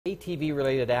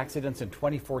ATV-related accidents in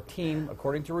 2014,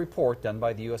 according to a report done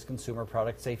by the U.S. Consumer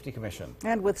Product Safety Commission.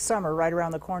 And with summer right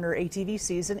around the corner, ATV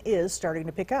season is starting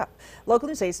to pick up. Local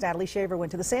News 8's Natalie Shaver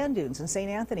went to the sand dunes in St.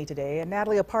 Anthony today. And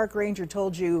Natalie, a park ranger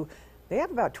told you they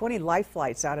have about 20 life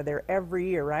flights out of there every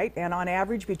year, right? And on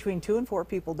average, between 2 and 4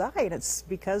 people die, and it's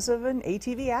because of an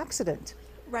ATV accident.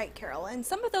 Right, Carol, and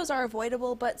some of those are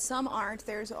avoidable, but some aren't.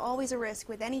 There's always a risk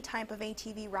with any type of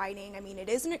ATV riding. I mean, it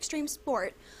is an extreme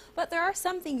sport, but there are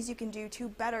some things you can do to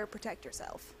better protect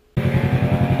yourself.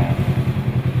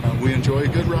 We enjoy a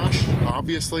good rush,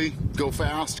 obviously. Go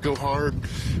fast, go hard,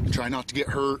 try not to get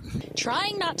hurt.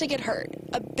 Trying not to get hurt.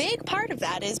 A big part of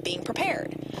that is being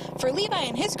prepared. For Levi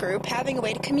and his group, having a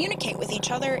way to communicate with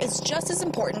each other is just as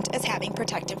important as having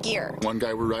protective gear. One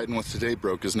guy we're riding with today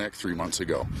broke his neck 3 months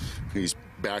ago. He's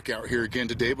back out here again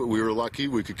today, but we were lucky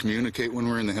we could communicate when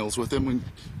we were in the hills with him. We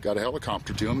got a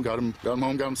helicopter to him, got him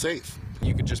home, got him safe.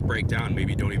 You could just break down,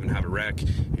 maybe you don't even have a wreck.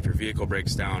 If your vehicle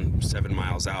breaks down 7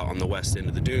 miles out on the west end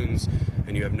of the dunes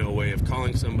and you have no way of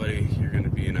calling somebody, you're going to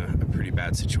be in a pretty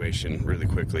bad situation really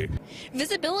quickly.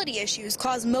 Visibility issues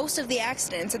cause most of the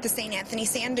accidents at the St. Anthony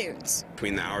sand dunes.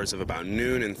 Between the hours of about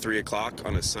noon and 3 o'clock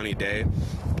on a sunny day,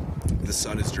 the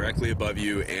sun is directly above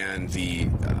you, and the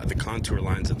contour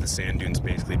lines of the sand dunes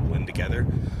basically blend together,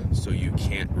 so you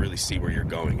can't really see where you're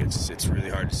going. It's really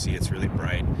hard to see. It's really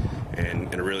bright,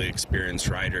 and a really experienced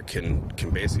rider can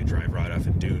basically drive right off a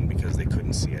dune because they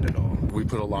couldn't see it at all. We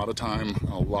put a lot of time,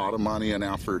 a lot of money and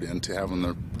effort into having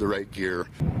the right gear.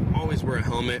 Always wear a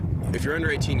helmet. If you're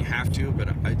under 18, you have to, but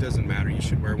it doesn't matter. You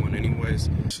should wear one anyways.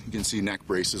 You can see neck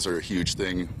braces are a huge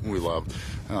thing we love.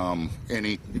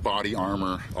 Any body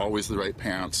armor, always the right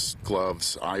pants,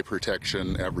 gloves, eye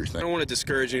protection, everything. I don't want to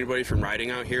discourage anybody from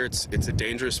riding out here. It's a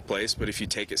dangerous place, but if you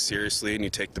take it seriously and you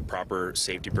take the proper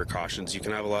safety precautions, you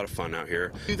can have a lot of fun out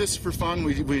here. We do this for fun.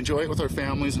 We enjoy it with our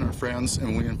families and our friends,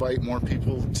 and we invite more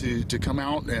people to come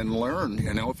out and learn.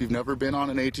 You know, if you've never been on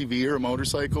an ATV or a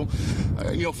motorcycle,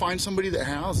 find somebody that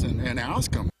has and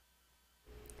ask them.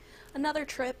 Another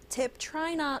tip,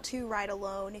 try not to ride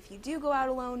alone. If you do go out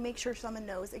alone, make sure someone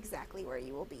knows exactly where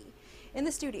you will be. In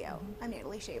the studio, I'm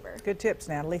Natalie Shaver. Good tips,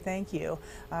 Natalie. Thank you.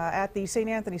 At the St.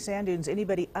 Anthony sand dunes,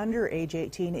 anybody under age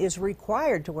 18 is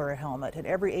required to wear a helmet, and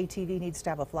every ATV needs to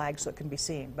have a flag so it can be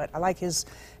seen. But I like his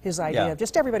idea of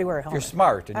just everybody wear a helmet. If you're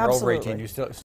smart and you're over Absolutely. 18, you still